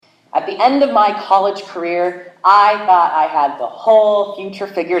At the end of my college career, I thought I had the whole future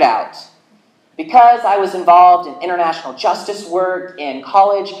figured out. Because I was involved in international justice work in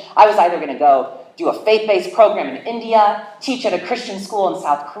college, I was either going to go do a faith-based program in India, teach at a Christian school in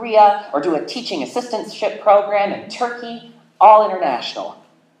South Korea, or do a teaching assistantship program in Turkey, all international.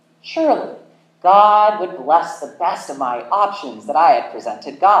 Surely, God would bless the best of my options that I had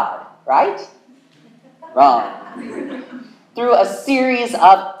presented God, right? Wrong. Through a series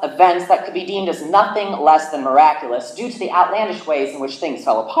of events that could be deemed as nothing less than miraculous due to the outlandish ways in which things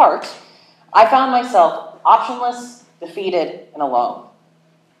fell apart, I found myself optionless, defeated, and alone.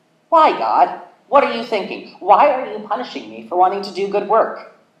 Why, God? What are you thinking? Why are you punishing me for wanting to do good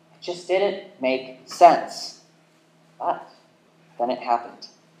work? It just didn't make sense. But then it happened.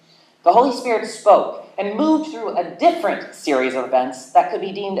 The Holy Spirit spoke and moved through a different series of events that could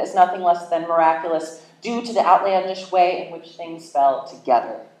be deemed as nothing less than miraculous due to the outlandish way in which things fell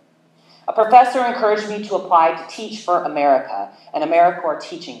together. A professor encouraged me to apply to Teach for America, an AmeriCorps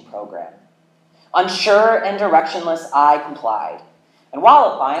teaching program. Unsure and directionless, I complied. And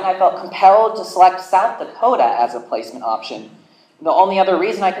while applying, I felt compelled to select South Dakota as a placement option. The only other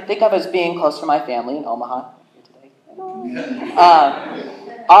reason I could think of is being close to my family in Omaha.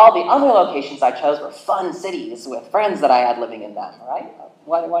 All the other locations I chose were fun cities with friends that I had living in them, right?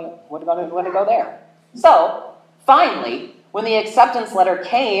 Why to go there? So, finally, when the acceptance letter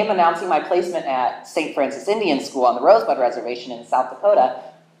came announcing my placement at St. Francis Indian School on the Rosebud Reservation in South Dakota,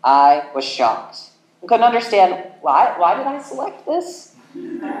 I was shocked. I couldn't understand, why did I select this?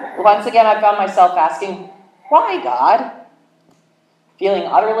 Once again, I found myself asking, why, God? Feeling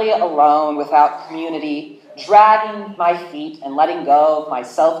utterly alone, without community, dragging my feet and letting go of my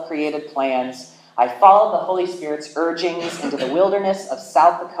self-created plans, I followed the Holy Spirit's urgings into the wilderness of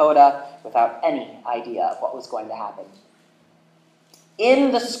South Dakota without any idea of what was going to happen.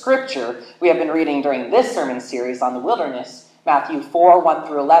 In the scripture we have been reading during this sermon series on the wilderness, Matthew 4, 1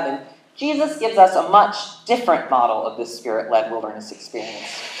 through 11, Jesus gives us a much different model of this Spirit-led wilderness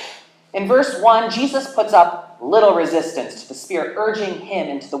experience. In verse 1, Jesus puts up little resistance to the Spirit urging him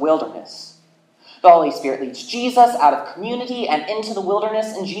into the wilderness. The Holy Spirit leads Jesus out of community and into the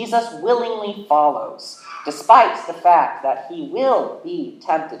wilderness, and Jesus willingly follows, despite the fact that he will be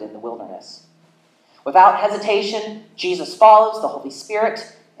tempted in the wilderness. Without hesitation, Jesus follows the Holy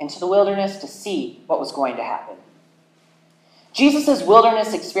Spirit into the wilderness to see what was going to happen. Jesus'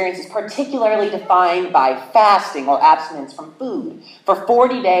 wilderness experience is particularly defined by fasting or abstinence from food for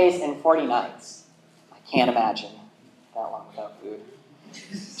 40 days and 40 nights. I can't imagine that long without food.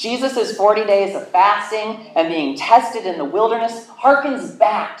 Jesus' 40 days of fasting and being tested in the wilderness harkens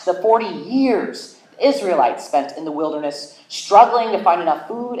back to the 40 years the Israelites spent in the wilderness, struggling to find enough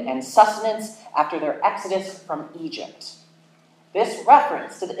food and sustenance after their exodus from Egypt. This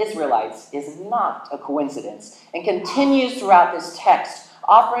reference to the Israelites is not a coincidence and continues throughout this text,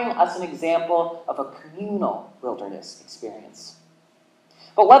 offering us an example of a communal wilderness experience.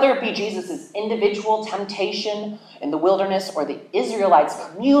 But whether it be Jesus' individual temptation in the wilderness or the Israelites'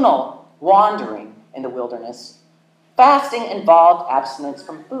 communal wandering in the wilderness, fasting involved abstinence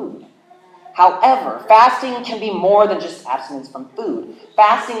from food. However, fasting can be more than just abstinence from food.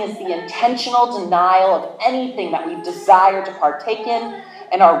 Fasting is the intentional denial of anything that we desire to partake in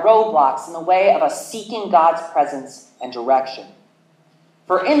and our roadblocks in the way of us seeking God's presence and direction.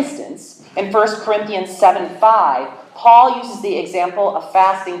 For instance, in 1 Corinthians 7:5, Paul uses the example of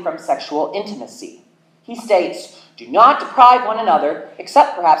fasting from sexual intimacy. He states, "Do not deprive one another,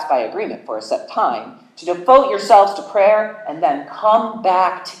 except perhaps by agreement for a set time, to devote yourselves to prayer and then come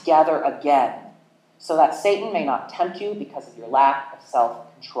back together again, so that Satan may not tempt you because of your lack of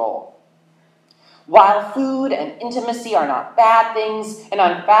self-control." While food and intimacy are not bad things, and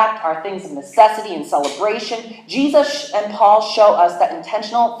in fact are things of necessity and celebration, Jesus and Paul show us that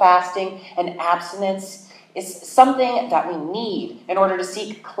intentional fasting and abstinence is something that we need in order to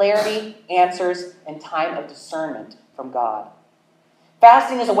seek clarity, answers, and time of discernment from God.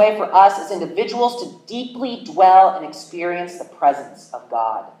 Fasting is a way for us as individuals to deeply dwell and experience the presence of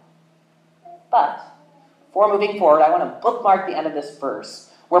God. But before moving forward, I want to bookmark the end of this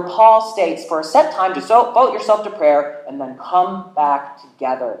verse, where Paul states, "For a set time, devote yourself to prayer and then come back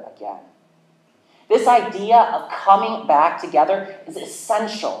together again." This idea of coming back together is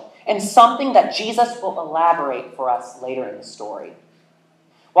essential and something that Jesus will elaborate for us later in the story.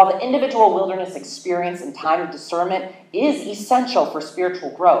 While the individual wilderness experience and time of discernment is essential for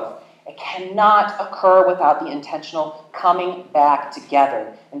spiritual growth, it cannot occur without the intentional coming back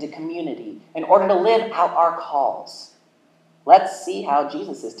together into community in order to live out our calls. Let's see how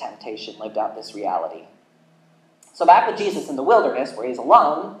Jesus' temptation lived out this reality. So back with Jesus in the wilderness, where he's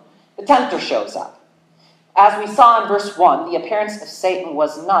alone, The tempter shows up. As we saw in verse 1, the appearance of Satan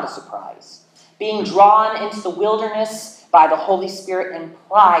was not a surprise. Being drawn into the wilderness by the Holy Spirit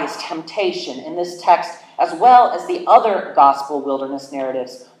implies temptation in this text, as well as the other gospel wilderness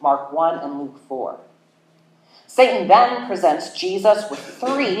narratives, Mark 1 and Luke 4. Satan then presents Jesus with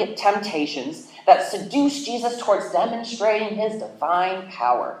 3 temptations that seduce Jesus towards demonstrating his divine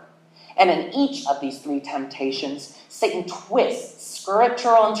power. And in each of these 3 temptations, Satan twists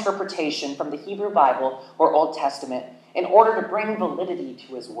scriptural interpretation from the Hebrew Bible or Old Testament in order to bring validity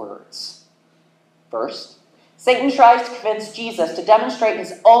to his words. First, Satan tries to convince Jesus to demonstrate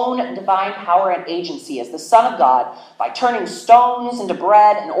his own divine power and agency as the Son of God by turning stones into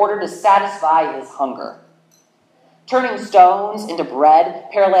bread in order to satisfy his hunger. Turning stones into bread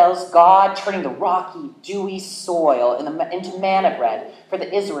parallels God turning the rocky, dewy soil into manna bread for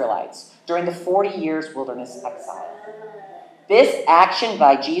the Israelites during the 40 years wilderness exile. This action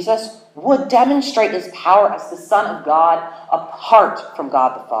by Jesus would demonstrate his power as the Son of God apart from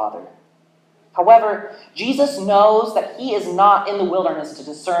God the Father. However, Jesus knows that he is not in the wilderness to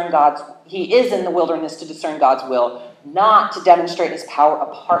discern God's will, not to demonstrate his power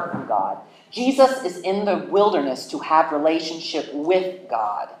apart from God. Jesus is in the wilderness to have relationship with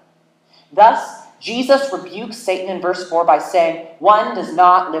God. Thus, Jesus rebukes Satan in verse 4 by saying, "One does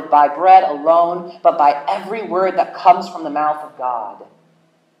not live by bread alone, but by every word that comes from the mouth of God."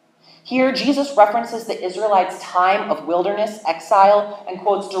 Here, Jesus references the Israelites' time of wilderness exile and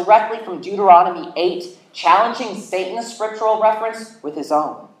quotes directly from Deuteronomy 8, challenging Satan's scriptural reference with his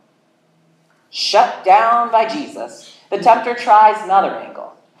own. Shut down by Jesus, the tempter tries another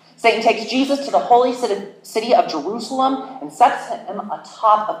angle. Satan takes Jesus to the holy city of Jerusalem and sets him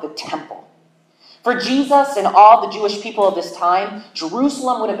atop of the temple. For Jesus and all the Jewish people of this time,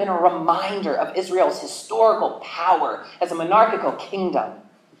 Jerusalem would have been a reminder of Israel's historical power as a monarchical kingdom.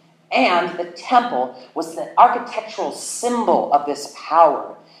 And the temple was the architectural symbol of this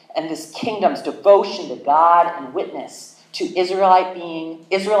power and this kingdom's devotion to God and witness to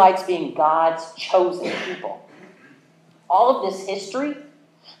Israelites being God's chosen people. All of this history,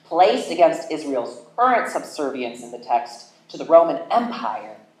 placed against Israel's current subservience in the text to the Roman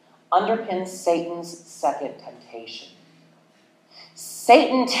Empire, underpins Satan's second temptation.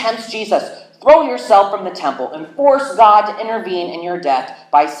 Satan tempts Jesus, "Throw yourself from the temple and force God to intervene in your death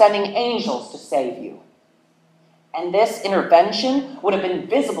by sending angels to save you." And this intervention would have been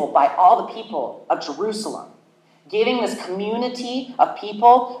visible by all the people of Jerusalem, giving this community of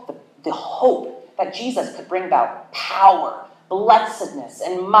people the hope that Jesus could bring about power, blessedness,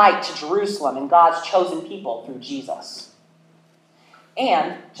 and might to Jerusalem and God's chosen people through Jesus.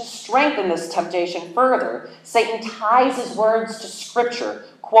 And to strengthen this temptation further, Satan ties his words to Scripture,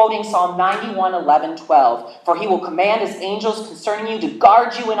 quoting Psalm 91, 11, 12. "For he will command his angels concerning you to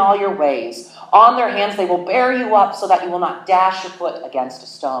guard you in all your ways. On their hands they will bear you up so that you will not dash your foot against a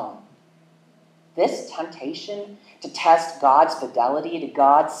stone." This temptation to test God's fidelity to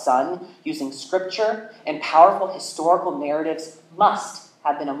God's Son using Scripture and powerful historical narratives must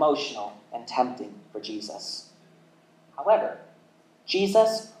have been emotional and tempting for Jesus. However,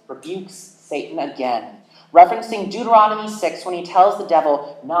 Jesus rebukes Satan again, referencing Deuteronomy 6 when he tells the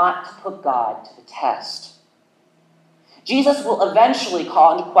devil not to put God to the test. Jesus will eventually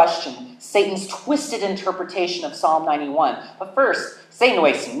call into question Satan's twisted interpretation of Psalm 91. But first, Satan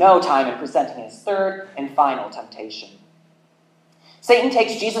wastes no time in presenting his third and final temptation. Satan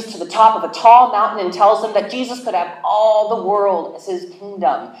takes Jesus to the top of a tall mountain and tells him that Jesus could have all the world as his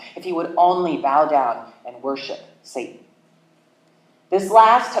kingdom if he would only bow down and worship Satan. This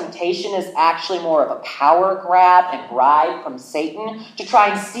last temptation is actually more of a power grab and bribe from Satan to try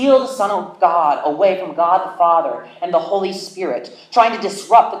and steal the Son of God away from God the Father and the Holy Spirit, trying to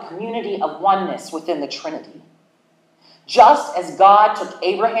disrupt the community of oneness within the Trinity. Just as God took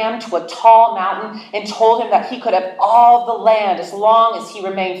Abraham to a tall mountain and told him that he could have all the land as long as he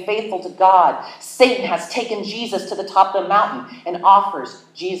remained faithful to God, Satan has taken Jesus to the top of the mountain and offers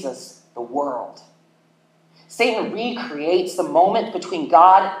Jesus the world. Satan recreates the moment between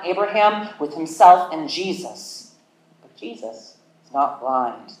God and Abraham with himself and Jesus. But Jesus is not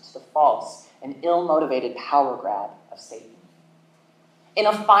blind to the false and ill-motivated power grab of Satan. In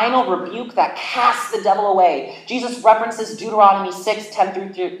a final rebuke that casts the devil away, Jesus references Deuteronomy 6, 10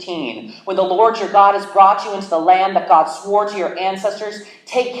 through 13. "When the Lord your God has brought you into the land that God swore to your ancestors,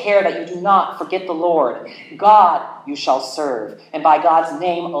 take care that you do not forget the Lord. God you shall serve, and by God's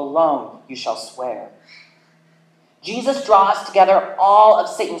name alone you shall swear." Jesus draws together all of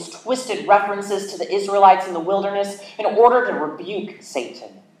Satan's twisted references to the Israelites in the wilderness in order to rebuke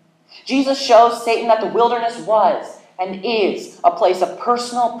Satan. Jesus shows Satan that the wilderness was and is a place of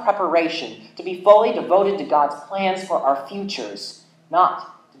personal preparation to be fully devoted to God's plans for our futures,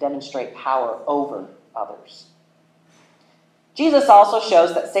 not to demonstrate power over others. Jesus also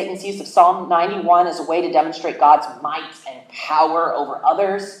shows that Satan's use of Psalm 91 as a way to demonstrate God's might and power over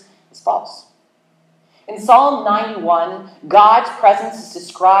others is false. In Psalm 91, God's presence is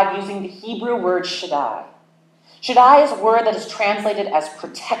described using the Hebrew word Shaddai. Shaddai is a word that is translated as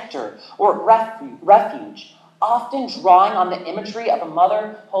protector or refuge, often drawing on the imagery of a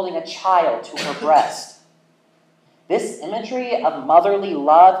mother holding a child to her breast. This imagery of motherly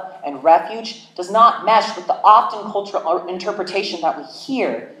love and refuge does not mesh with the often cultural interpretation that we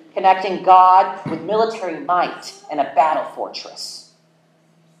hear, connecting God with military might and a battle fortress.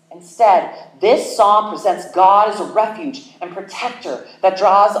 Instead, this psalm presents God as a refuge and protector that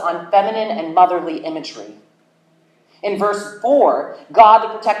draws on feminine and motherly imagery. In verse 4, God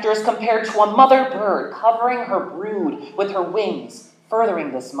the protector is compared to a mother bird covering her brood with her wings,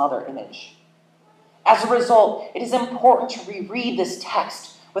 furthering this mother image. As a result, it is important to reread this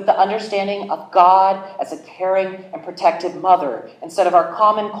text with the understanding of God as a caring and protective mother, instead of our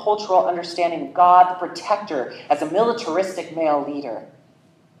common cultural understanding of God the protector as a militaristic male leader.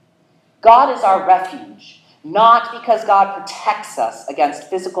 God is our refuge, not because God protects us against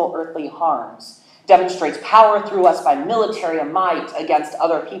physical earthly harms, demonstrates power through us by military might against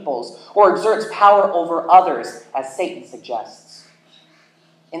other peoples, or exerts power over others, as Satan suggests.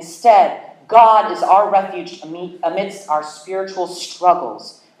 Instead, God is our refuge amidst our spiritual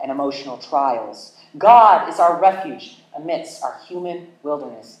struggles and emotional trials. God is our refuge amidst our human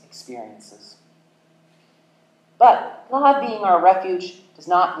wilderness experiences. But God being our refuge does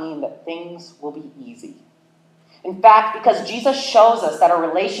not mean that things will be easy. In fact, because Jesus shows us that our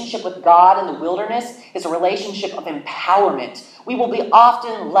relationship with God in the wilderness is a relationship of empowerment, we will be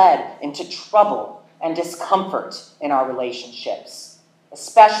often led into trouble and discomfort in our relationships,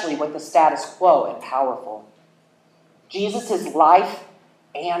 especially with the status quo and powerful. Jesus' life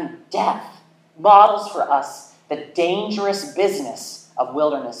and death models for us the dangerous business of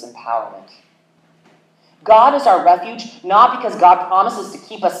wilderness empowerment. God is our refuge, not because God promises to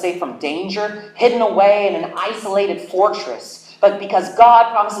keep us safe from danger, hidden away in an isolated fortress, but because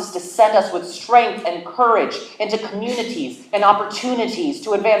God promises to send us with strength and courage into communities and opportunities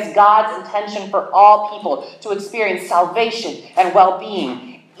to advance God's intention for all people to experience salvation and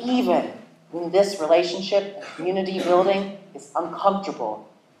well-being, even when this relationship and community building is uncomfortable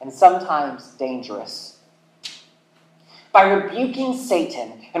and sometimes dangerous. By rebuking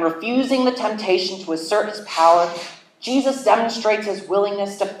Satan and refusing the temptation to assert his power, Jesus demonstrates his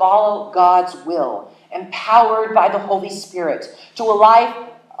willingness to follow God's will, empowered by the Holy Spirit, to a life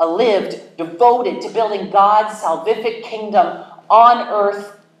lived devoted to building God's salvific kingdom on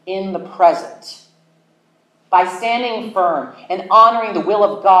earth in the present. By standing firm and honoring the will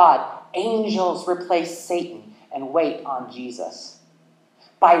of God, angels replace Satan and wait on Jesus.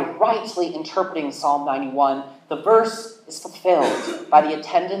 By rightly interpreting Psalm 91, the verse is fulfilled by the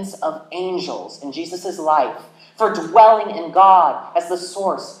attendance of angels in Jesus' life for dwelling in God as the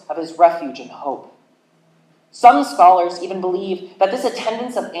source of his refuge and hope. Some scholars even believe that this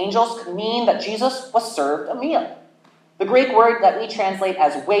attendance of angels could mean that Jesus was served a meal. The Greek word that we translate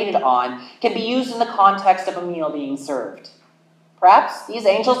as waited on can be used in the context of a meal being served. Perhaps these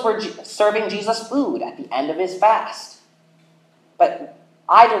angels were serving Jesus food at the end of his fast. But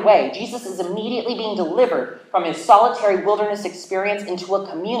either way, Jesus is immediately being delivered from his solitary wilderness experience into a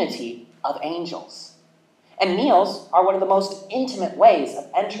community of angels. And meals are one of the most intimate ways of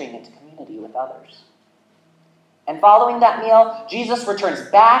entering into community with others. And following that meal, Jesus returns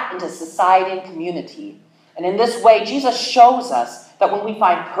back into society and community. And in this way, Jesus shows us that when we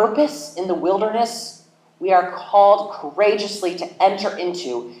find purpose in the wilderness, we are called courageously to enter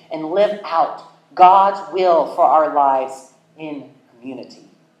into and live out God's will for our lives in community.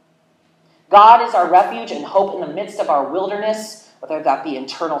 God is our refuge and hope in the midst of our wilderness, whether that be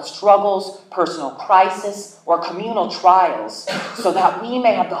internal struggles, personal crisis, or communal trials, so that we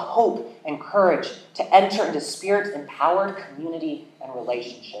may have the hope and courage to enter into Spirit-empowered community and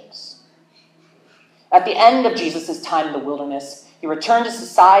relationships. At the end of Jesus' time in the wilderness, he returned to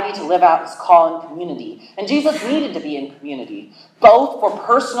society to live out his call in community. And Jesus needed to be in community, both for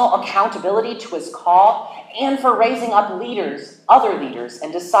personal accountability to his call and for raising up leaders, other leaders,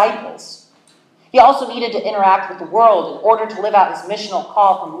 and disciples. He also needed to interact with the world in order to live out his missional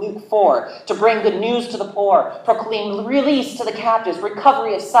call from Luke 4, to bring good news to the poor, proclaim release to the captives,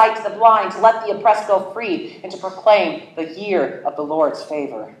 recovery of sight to the blind, to let the oppressed go free, and to proclaim the year of the Lord's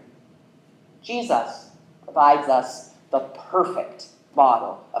favor. Jesus provides us the perfect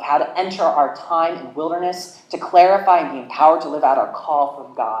model of how to enter our time in wilderness, to clarify and be empowered to live out our call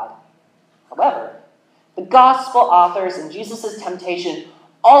from God. However, the gospel authors in Jesus' temptation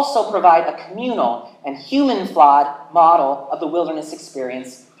also provide a communal and human-flawed model of the wilderness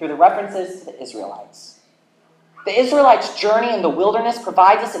experience through the references to the Israelites. The Israelites' journey in the wilderness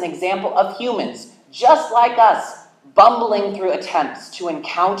provides us an example of humans, just like us, bumbling through attempts to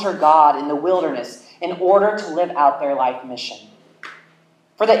encounter God in the wilderness in order to live out their life mission.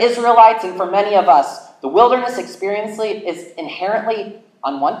 For the Israelites and for many of us, the wilderness experience is inherently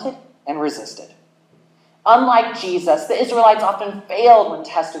unwanted and resisted. Unlike Jesus, the Israelites often failed when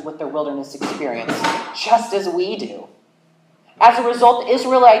tested with their wilderness experience, just as we do. As a result, the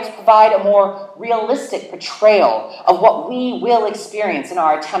Israelites provide a more realistic portrayal of what we will experience in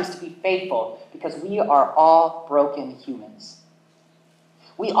our attempts to be faithful, because we are all broken humans.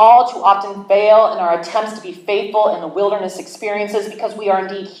 We all too often fail in our attempts to be faithful in the wilderness experiences because we are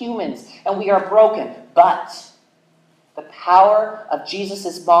indeed humans and we are broken. But the power of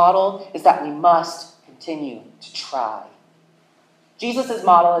Jesus' model is that we must continue to try. Jesus'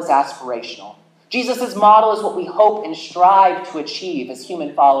 model is aspirational. Jesus' model is what we hope and strive to achieve as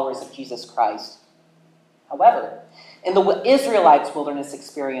human followers of Jesus Christ. However, in the Israelites' wilderness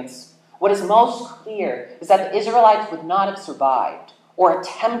experience, what is most clear is that the Israelites would not have survived or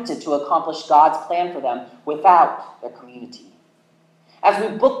attempted to accomplish God's plan for them without their community. As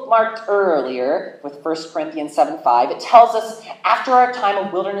we bookmarked earlier with 1 Corinthians 7:5, it tells us after our time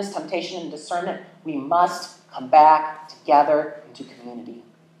of wilderness, temptation, and discernment, we must come back together into community.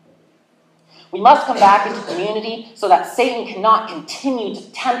 We must come back into community so that Satan cannot continue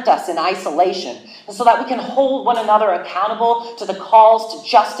to tempt us in isolation, and so that we can hold one another accountable to the calls to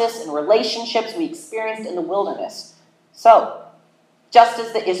justice and relationships we experienced in the wilderness. So, just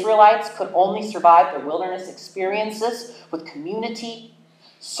as the Israelites could only survive their wilderness experiences with community,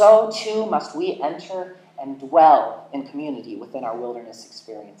 so too must we enter and dwell in community within our wilderness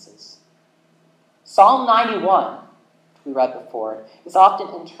experiences. Psalm 91, which we read before, is often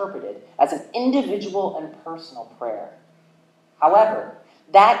interpreted as an individual and personal prayer. However,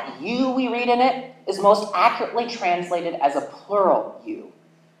 that you we read in it is most accurately translated as a plural you.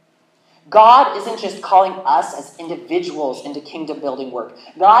 God isn't just calling us as individuals into kingdom-building work.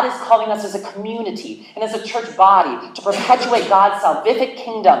 God is calling us as a community and as a church body to perpetuate God's salvific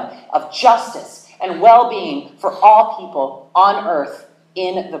kingdom of justice and well-being for all people on earth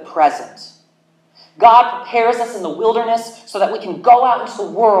in the present. God prepares us in the wilderness so that we can go out into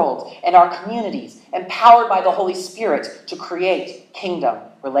the world and our communities, empowered by the Holy Spirit to create kingdom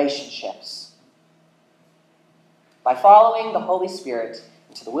relationships. By following the Holy Spirit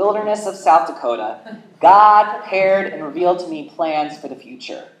into the wilderness of South Dakota, God prepared and revealed to me plans for the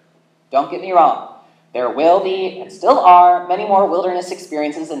future. Don't get me wrong. There will be, and still are, many more wilderness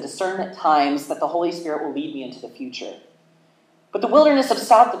experiences and discernment times that the Holy Spirit will lead me into the future. But the wilderness of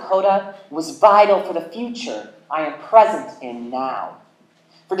South Dakota was vital for the future I am present in now.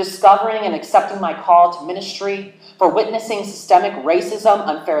 For discovering and accepting my call to ministry, for witnessing systemic racism,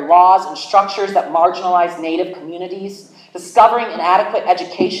 unfair laws, and structures that marginalize Native communities, discovering inadequate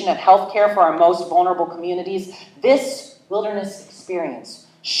education and health care for our most vulnerable communities, this wilderness experience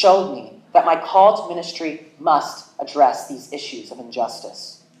showed me that my call to ministry must address these issues of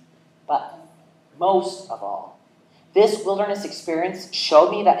injustice. But most of all, this wilderness experience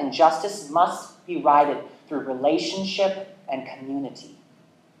showed me that injustice must be righted through relationship and community.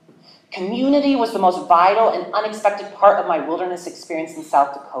 Community was the most vital and unexpected part of my wilderness experience in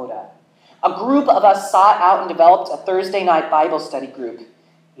South Dakota. A group of us sought out and developed a Thursday night Bible study group,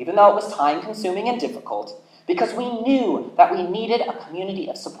 even though it was time-consuming and difficult, because we knew that we needed a community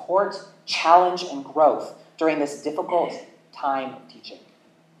of support, challenge, and growth during this difficult time of teaching.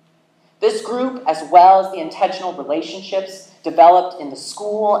 This group, as well as the intentional relationships developed in the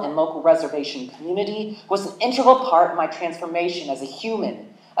school and local reservation community, was an integral part of my transformation as a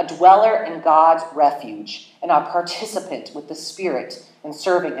human, a dweller in God's refuge, and a participant with the Spirit in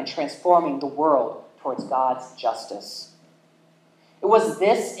serving and transforming the world towards God's justice. It was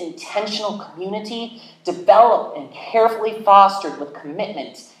this intentional community, developed and carefully fostered with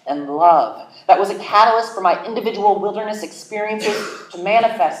commitment and love, that was a catalyst for my individual wilderness experiences to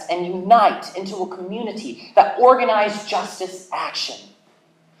manifest and unite into a community that organized justice action.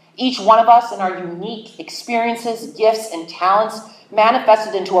 Each one of us in our unique experiences, gifts, and talents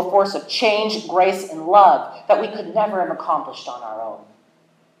manifested into a force of change, grace, and love that we could never have accomplished on our own.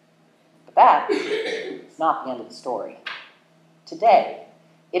 But that is not the end of the story. Today,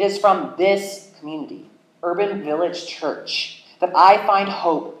 it is from this community, Urban Village Church, that I find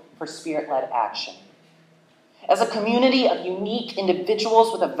hope for Spirit-led action. As a community of unique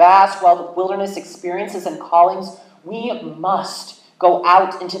individuals with a vast wealth of wilderness experiences and callings, we must go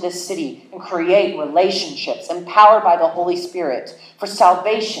out into this city and create relationships empowered by the Holy Spirit for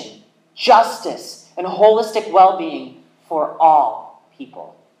salvation, justice, and holistic well-being for all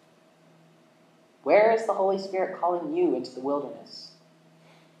people. Where is the Holy Spirit calling you into the wilderness?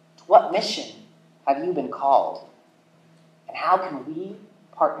 To what mission have you been called? And how can we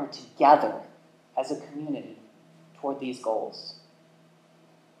partner together as a community toward these goals?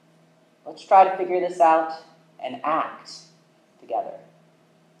 Let's try to figure this out and act together.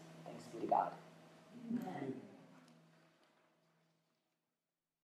 Thanks be to God.